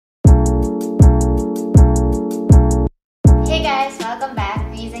Hey guys, welcome back.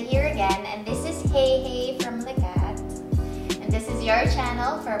 Riza here again, and this is Hey from the Cat. And this is your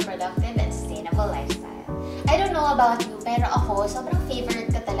channel for a productive and sustainable lifestyle. I don't know about you, pero ako, sobrang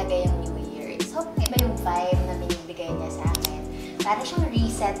favorite ko talaga yung New Year. Sobrang iba yung vibe na binibigay niya sa akin. Para siyang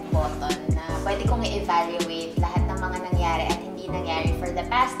reset button na pwede kong i-evaluate lahat ng mga nangyari at hindi nangyari for the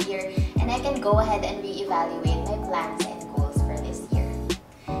past year, and I can go ahead and re-evaluate my plans and goals for this year.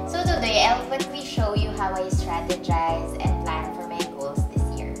 So today, I'll quickly show you how I strategize and plan for my goals this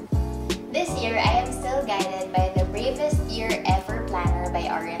year. This year, I am still guided by the Bravest Year Ever Planner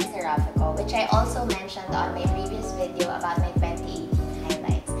by Arian Serafico, which I also mentioned on my previous video about my 2018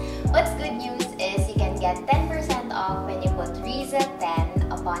 highlights. What's good news is you can get 10% off when you put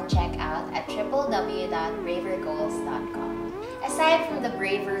Riza10 upon checkout at www.bravergoals.com. Aside from the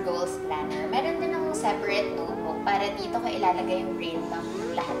Braver Goals Planner, meron din akong separate notebook para dito ko ilalagay yung brain dump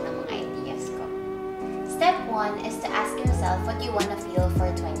ng lahat ng mga ideas ko. Step 1 is to ask yourself what you want to feel for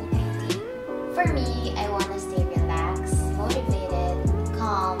 2019. For me, I want to stay relaxed, motivated,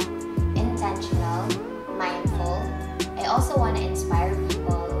 calm, intentional, mindful. I also want to inspire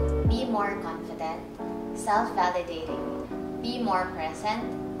people, be more confident, self-validating, be more present,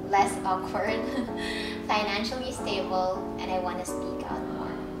 less awkward, financially stable, and I want to speak out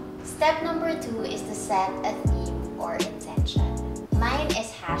more. Step number 2 is to set a theme or intention. Mine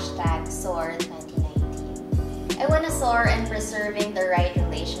is #SOAR2019. I want to soar in preserving the right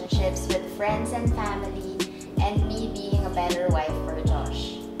relationships with friends and family, and me being a better wife for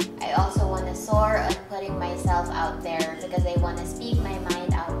Josh. I also want to soar on putting myself out there because I want to speak my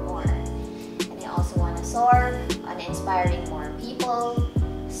mind out more. And I also want to soar on inspiring more people,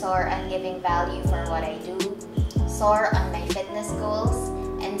 soar on giving value for what I do, soar on my fitness goals,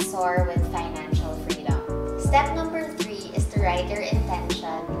 and soar with financial freedom. Step number 3 is to write your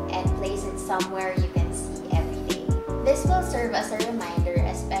intention and place it somewhere you can see every day. This will serve as a reminder,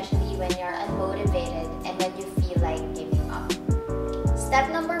 especially when you're unmotivated and when you feel like giving up. Step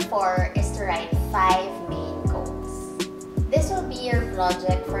number 4 is to write 5 main goals. This will be your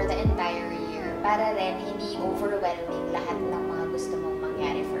project for the entire year para rin hindi overwhelming lahat ng mga gusto mong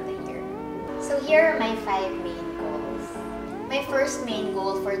mangyari for the year. So here are my 5 main goals. My first main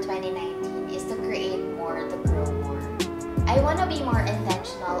goal for 2019 is to create more to grow more. I want to be more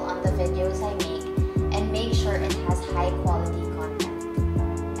intentional on the videos I make and make sure it has high quality content.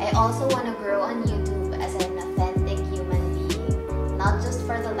 I also want to grow on YouTube as an authentic human being, not just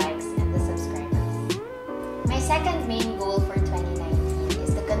for the likes and the subscribers. My second main goal for 2019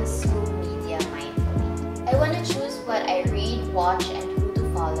 is to consume media mindfully. I want to choose what I read, watch, and who to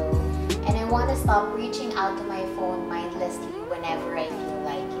follow, and I want to stop reaching out to my phone mindlessly whenever I feel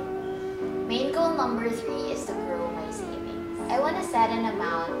like it. Main goal number 3 is to grow my savings. I want to set an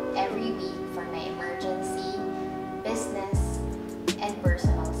amount every week for my emergency, business, and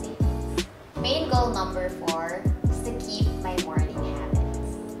personal savings. Main goal number 4 is to keep my morning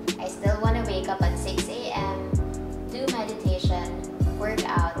habits. I still want to wake up at 6 a.m., do meditation,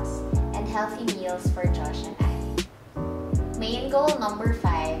 workouts, and healthy meals for Josh and I. Main goal number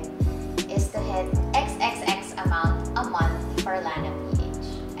 5 is to hit XXX amount a month for Lana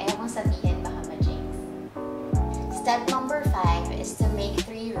PH. Ayokong sabihin baka ma-jinx. Step number 5 is to make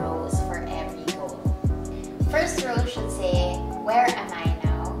 3 rows for every goal. First row should say, where am I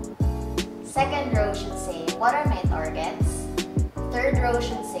now? Second row should say, what are my targets? Third row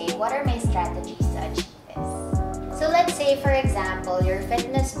should say, what are my strategies to achieve this? So let's say, for example, your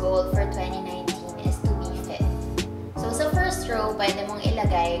fitness goal for 2019 is to be fit. So sa first row, pwede mong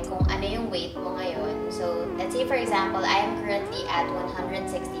ilagay kung ano yung weight mo ngayon. So let's say, for example, I am currently at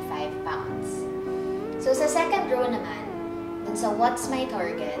 165 pounds. So sa second row naman, dun sa what's my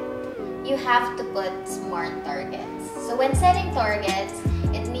target, you have to put SMART targets. So when setting targets,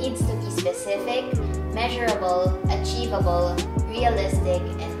 it needs to be specific, measurable, achievable, realistic,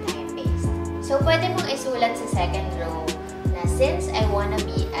 and time-based. So pwede mong isulat sa second row na since I wanna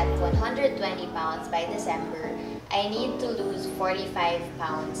be at 120 pounds by December, I need to lose 45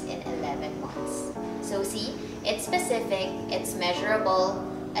 pounds in 11 months. So see, it's specific, it's measurable,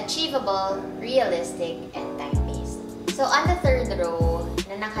 achievable, realistic, and time-based. So on the third row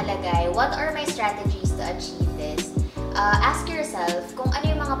na nakalagay, what are my strategies to achieve this? Ask yourself kung ano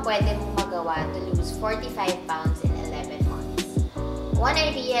yung mga pwede mong magawa to lose 45 pounds in 11 months. One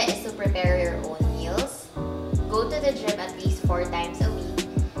idea is to prepare your own meals, go to the gym at least 4 times a week,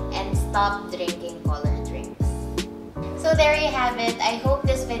 and stop drinking colored drinks. So there you have it. I hope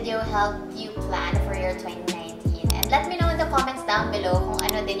this video helped you plan for your 2019. And let me know in the comments down below kung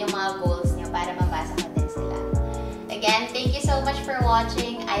ano din yung mga goals niyo para mabasa ko din sila. Again, thank you so much for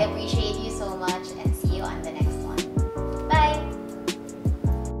watching. I appreciate you so much and see you on the next one. Bye!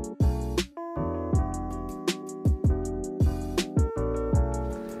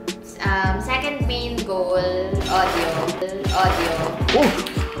 goal, audio.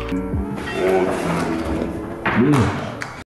 Oh!